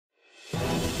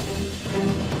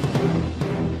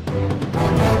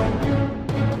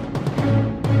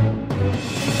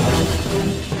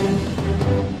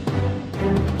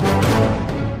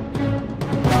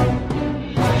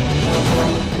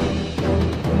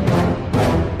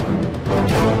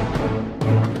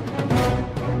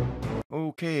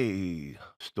Okay,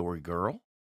 story girl.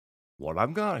 What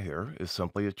I've got here is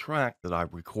simply a track that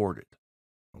I've recorded.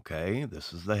 Okay,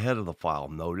 this is the head of the file.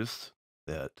 Notice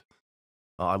that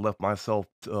I left myself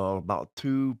about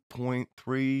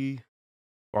 2.3,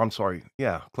 or I'm sorry,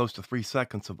 yeah, close to 3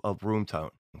 seconds of room tone.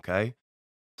 Okay,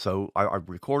 so I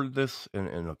recorded this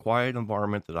in a quiet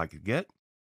environment that I could get,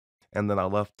 and then I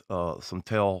left some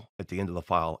tail at the end of the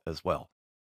file as well.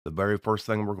 The very first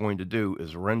thing we're going to do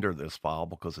is render this file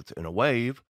because it's in a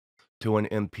wave to an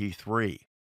MP3.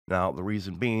 Now, the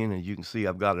reason being, and you can see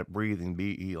I've got it breathing,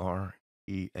 Bereath.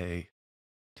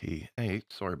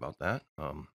 Sorry about that.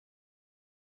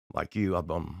 Like you,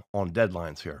 I'm on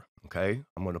deadlines here. Okay,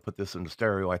 I'm going to put this into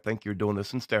stereo. I think you're doing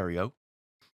this in stereo.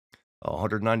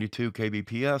 192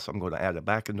 kbps. I'm going to add it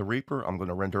back into Reaper. I'm going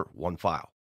to render one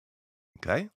file.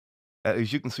 Okay,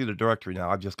 as you can see the directory now,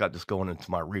 I've just got this going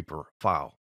into my Reaper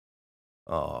file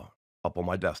uh, up on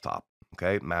my desktop.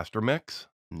 Okay, master mix,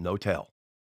 no tail,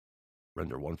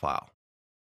 render one file.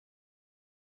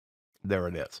 There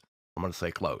it is. I'm going to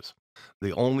say close.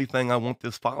 The only thing I want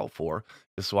this file for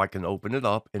is so I can open it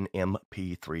up in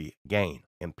MP3 gain.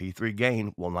 MP3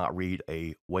 gain will not read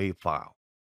a WAV file.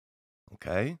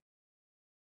 Okay?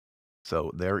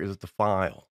 So there is the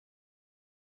file.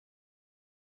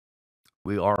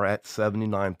 We are at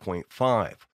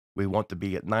 79.5. We want to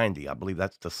be at 90. I believe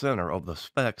that's the center of the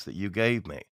specs that you gave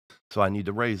me. So I need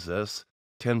to raise this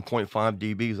 10.5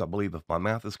 dBs, I believe, if my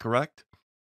math is correct.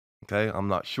 Okay, I'm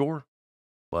not sure,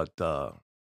 but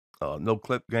no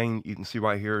clip gain. You can see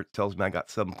right here, it tells me I got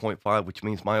 7.5, which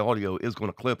means my audio is going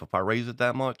to clip if I raise it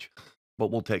that much, but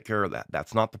we'll take care of that.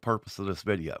 That's not the purpose of this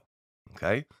video.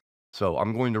 Okay. So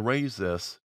I'm going to raise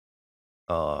this,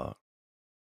 10.5,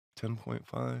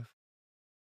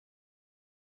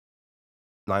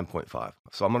 9.5.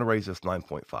 So I'm going to raise this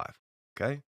 9.5.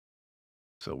 Okay.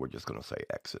 So we're just going to say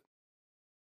exit.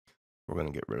 We're going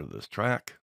to get rid of this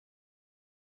track.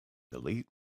 Delete.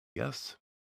 Yes.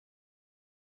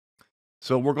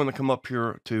 So we're going to come up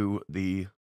here to the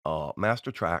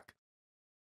master track,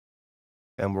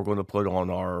 and we're going to put on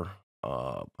our,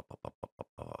 let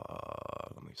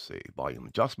me see, volume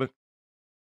adjustment,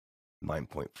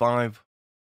 9.5.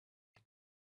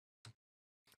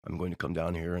 I'm going to come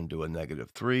down here and do a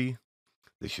 -3.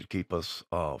 This should keep us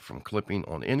from clipping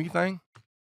on anything.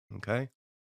 Okay.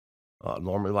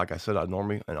 Normally, like I said,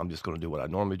 and I'm just going to do what I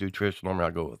normally do, Trish. Normally,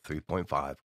 I go with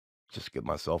 3.5, just to give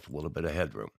myself a little bit of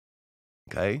headroom.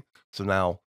 Okay. So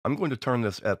now I'm going to turn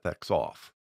this FX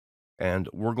off, and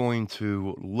we're going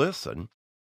to listen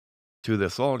to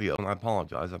this audio. And I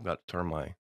apologize, I've got to turn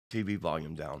my TV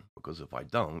volume down because if I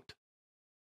don't,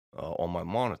 on my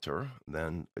monitor,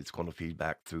 then it's going to feed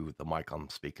back through the mic I'm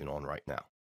speaking on right now.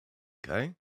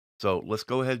 Okay. So let's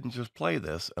go ahead and just play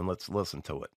this and let's listen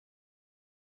to it.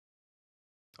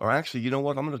 Or actually, you know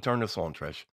what? I'm going to turn this on,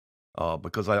 Trish,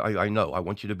 because I know I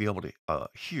want you to be able to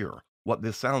hear what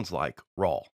this sounds like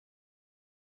raw,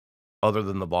 other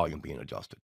than the volume being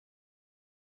adjusted.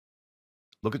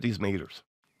 Look at these meters.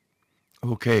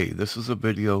 Okay, this is a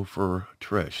video for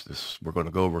Trish. We're going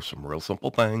to go over some real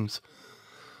simple things.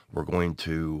 We're going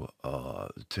to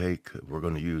we're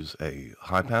going to use a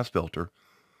high pass filter.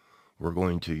 We're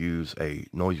going to use a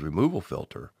noise removal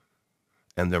filter,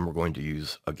 and then we're going to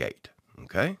use a gate.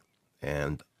 Okay,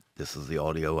 and this is the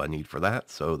audio I need for that,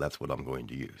 so that's what I'm going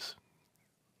to use.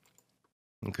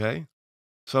 Okay,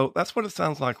 so that's what it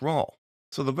sounds like raw.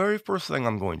 So the very first thing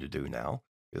I'm going to do now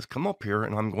is come up here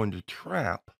and I'm going to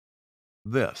trap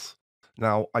this.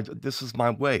 Now, this is my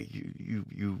way.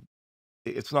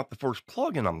 It's not the first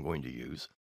plugin I'm going to use,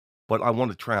 but I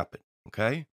want to trap it.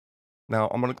 Okay. Now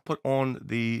I'm going to put on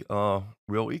the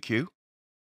real EQ.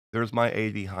 There's my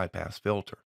 80 high pass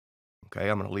filter. Okay.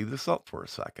 I'm going to leave this up for a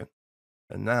second.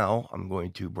 And now I'm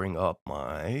going to bring up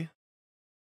my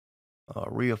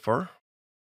reefer.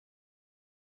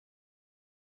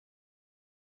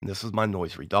 This is my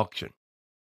noise reduction.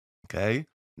 Okay.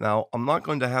 Now I'm not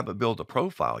going to have it build a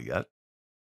profile yet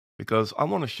because I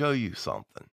want to show you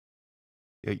something.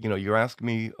 You're asking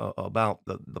me about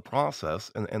the process,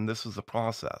 and this is the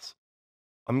process.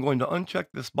 I'm going to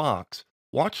uncheck this box.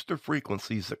 Watch the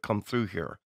frequencies that come through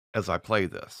here as I play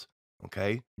this.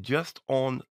 Okay, just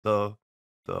on the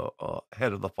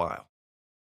head of the file.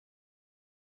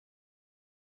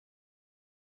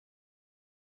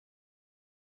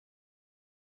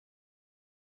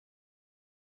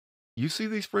 You see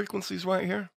these frequencies right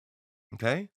here?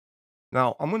 Okay.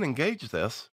 Now I'm going to engage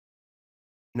this.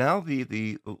 Now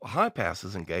the high pass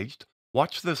is engaged.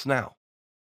 Watch this now.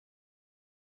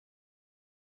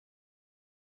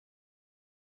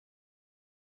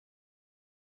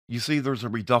 You see there's a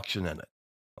reduction in it.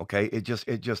 Okay, it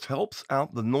just helps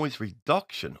out the noise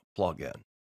reduction plugin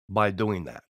by doing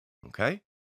that. Okay,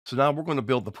 so now we're going to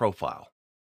build the profile.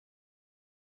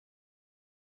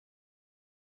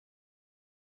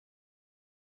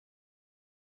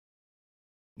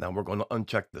 Now we're going to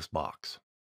uncheck this box.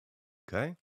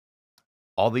 Okay,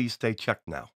 all these stay checked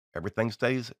now. Everything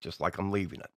stays just like I'm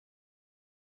leaving it.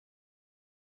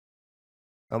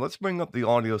 Now let's bring up the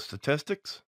audio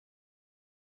statistics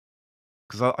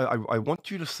because I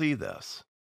want you to see this.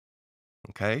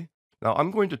 Okay, now I'm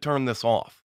going to turn this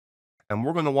off and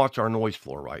we're going to watch our noise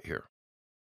floor right here.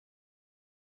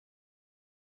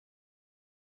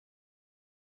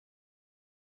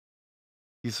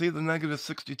 You see the negative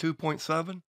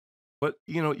 62.7? But,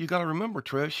 you gotta remember,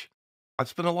 Trish, I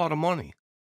spent a lot of money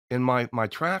in my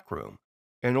track room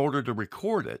in order to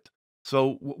record it.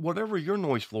 So whatever your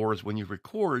noise floor is when you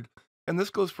record, and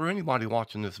this goes for anybody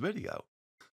watching this video,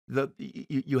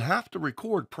 you have to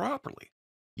record properly.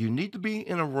 You need to be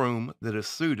in a room that is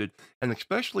suited, and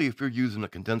especially if you're using a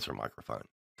condenser microphone.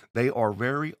 They are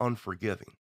very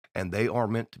unforgiving, and they are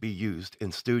meant to be used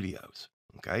in studios,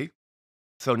 okay?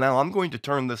 So now I'm going to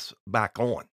turn this back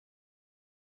on.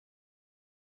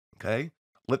 Okay,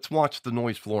 let's watch the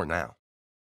noise floor now.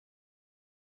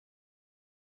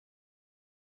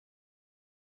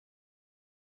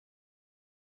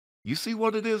 You see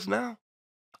what it is now?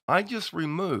 I just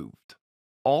removed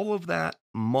all of that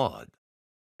mud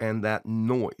and that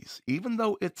noise, even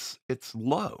though it's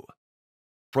low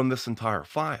from this entire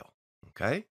file.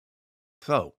 Okay,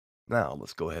 so now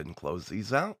let's go ahead and close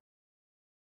these out.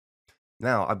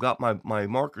 Now I've got my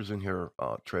markers in here,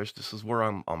 Trish. This is where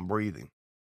I'm breathing.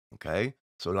 Okay,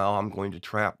 so now I'm going to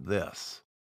trap this.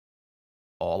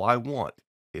 All I want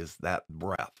is that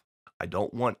breath. I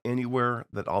don't want anywhere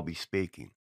that I'll be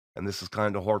speaking. And this is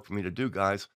kind of hard for me to do,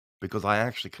 guys, because I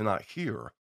actually cannot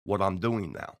hear what I'm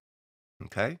doing now.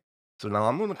 Okay? So now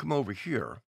I'm going to come over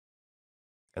here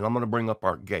and I'm going to bring up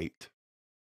our gate.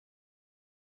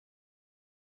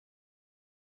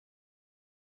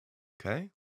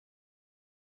 Okay?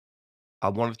 I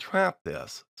want to trap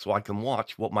this so I can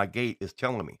watch what my gate is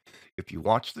telling me. If you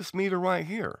watch this meter right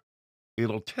here,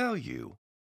 it'll tell you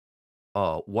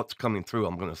what's coming through.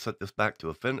 I'm going to set this back to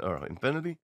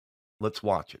infinity. Let's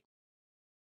watch it.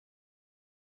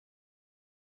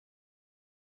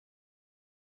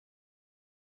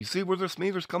 You see where this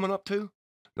meter's coming up to?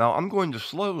 Now I'm going to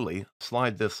slowly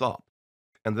slide this up,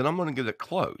 and then I'm going to get it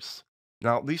close.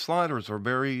 Now these sliders are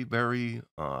very, very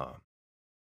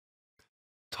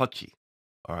touchy.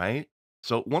 All right.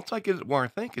 So once I get it where I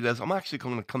think it is, I'm actually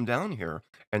going to come down here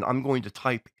and I'm going to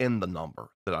type in the number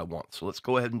that I want. So let's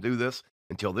go ahead and do this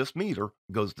until this meter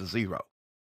goes to 0.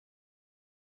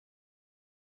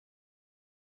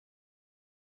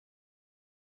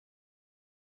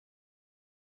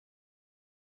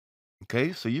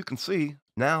 Okay. So you can see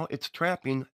now it's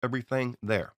trapping everything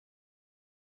there.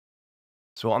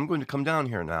 So I'm going to come down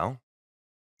here now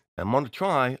and I'm going to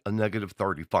try a negative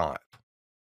 35.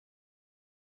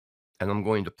 And I'm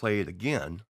going to play it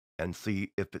again and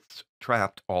see if it's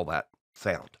trapped all that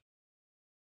sound.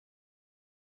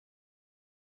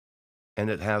 And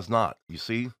it has not. You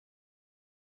see,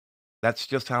 that's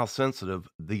just how sensitive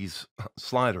these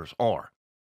sliders are.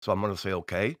 So I'm going to say,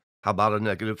 okay, how about a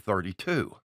negative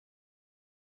 32?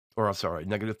 Or I'm sorry,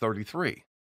 negative 33.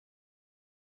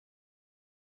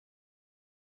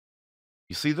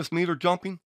 You see this meter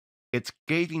jumping? It's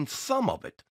gating some of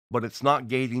it, but it's not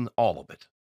gating all of it.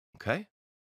 Okay.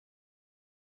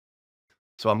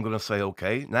 So I'm going to say,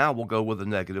 okay, now we'll go with a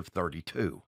negative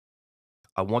 32.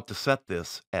 I want to set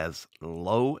this as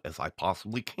low as I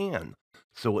possibly can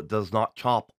so it does not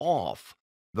chop off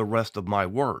the rest of my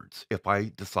words if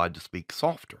I decide to speak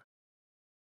softer.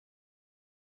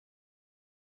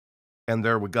 And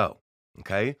there we go.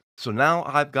 Okay. So now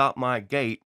I've got my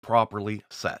gate properly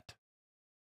set.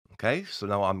 Okay. So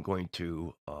now I'm going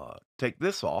to take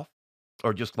this off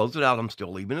or just close it out. I'm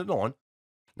still leaving it on.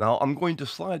 Now I'm going to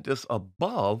slide this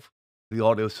above the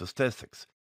audio statistics.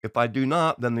 If I do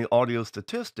not, then the audio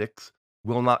statistics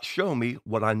will not show me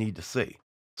what I need to see.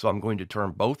 So I'm going to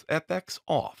turn both FX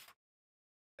off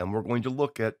and we're going to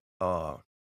look at, well,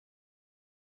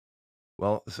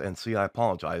 and see, I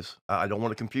apologize. I don't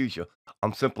want to confuse you.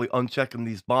 I'm simply unchecking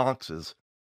these boxes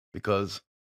because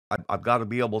I've got to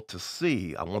be able to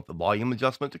see. I want the volume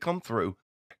adjustment to come through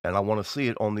and I want to see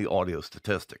it on the audio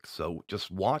statistics. So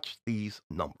just watch these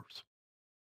numbers.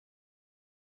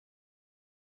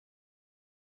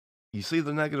 You see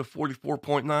the negative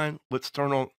 44.9? Let's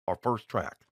turn on our first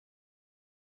track.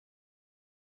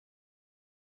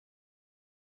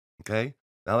 Okay.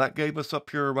 Now that gave us up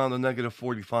here around the negative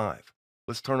 45.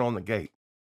 Let's turn on the gate.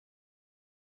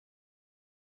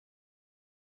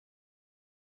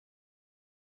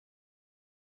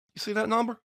 You see that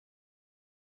number?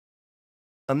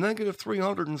 A negative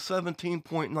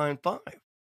 317.95.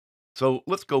 So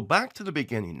let's go back to the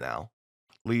beginning now,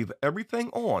 leave everything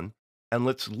on, and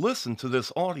let's listen to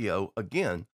this audio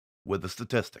again with the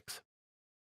statistics.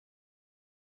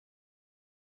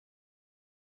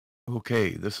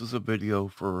 Okay, this is a video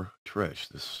for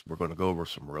Trish. We're going to go over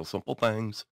some real simple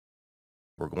things.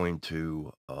 We're going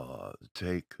to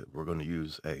we're going to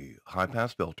use a high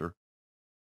pass filter.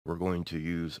 We're going to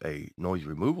use a noise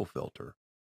removal filter,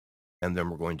 and then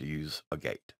we're going to use a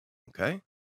gate. Okay,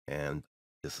 and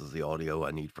this is the audio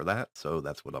I need for that, so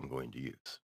that's what I'm going to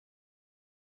use.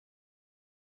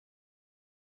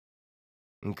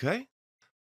 Okay,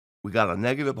 we got a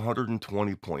negative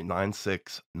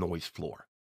 120.96 noise floor.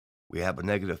 We have a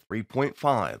negative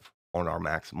 3.5 on our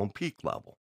maximum peak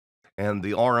level. And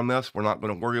the RMS, we're not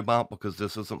going to worry about because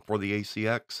this isn't for the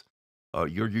ACX.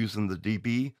 You're using the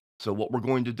DB. So what we're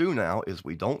going to do now is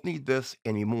we don't need this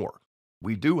anymore.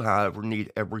 We do, however,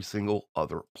 need every single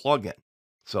other plugin.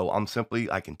 So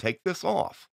I can take this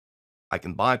off. I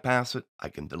can bypass it. I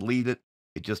can delete it.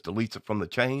 It just deletes it from the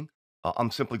chain. I'm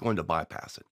simply going to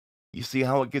bypass it. You see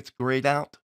how it gets grayed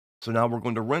out? So now we're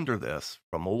going to render this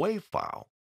from a WAV file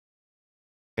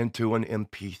into an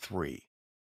MP3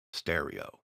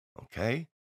 stereo. Okay,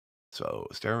 so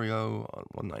stereo on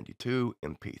 192,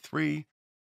 MP3,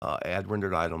 add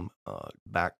rendered item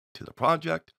back to the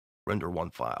project, render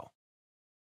one file.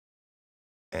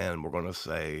 And we're going to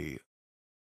say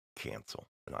cancel.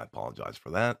 And I apologize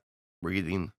for that.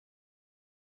 Reading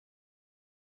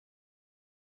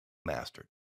mastered.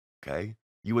 Okay,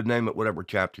 you would name it whatever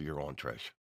chapter you're on,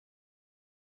 Trish.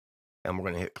 And we're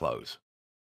going to hit close.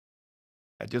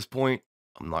 At this point,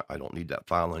 I don't need that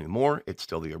file anymore. It's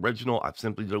still the original. I've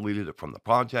simply deleted it from the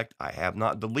project. I have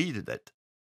not deleted it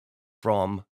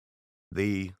from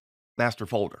the master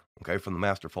folder, okay, from the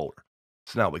master folder.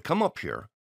 So now we come up here,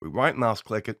 we right mouse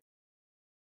click it.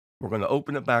 We're going to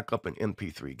open it back up in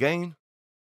MP3 gain.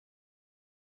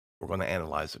 We're going to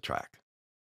analyze the track.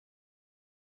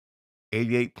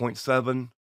 88.7,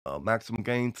 maximum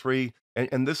gain 3.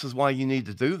 And this is why you need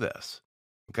to do this.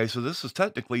 Okay, so this is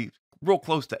technically real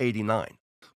close to 89,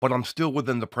 but I'm still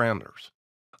within the parameters.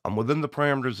 I'm within the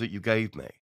parameters that you gave me.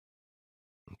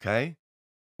 Okay,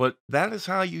 but that is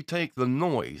how you take the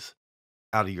noise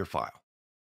out of your file.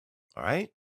 All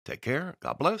right, take care.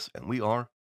 God bless. And we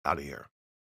are out of here.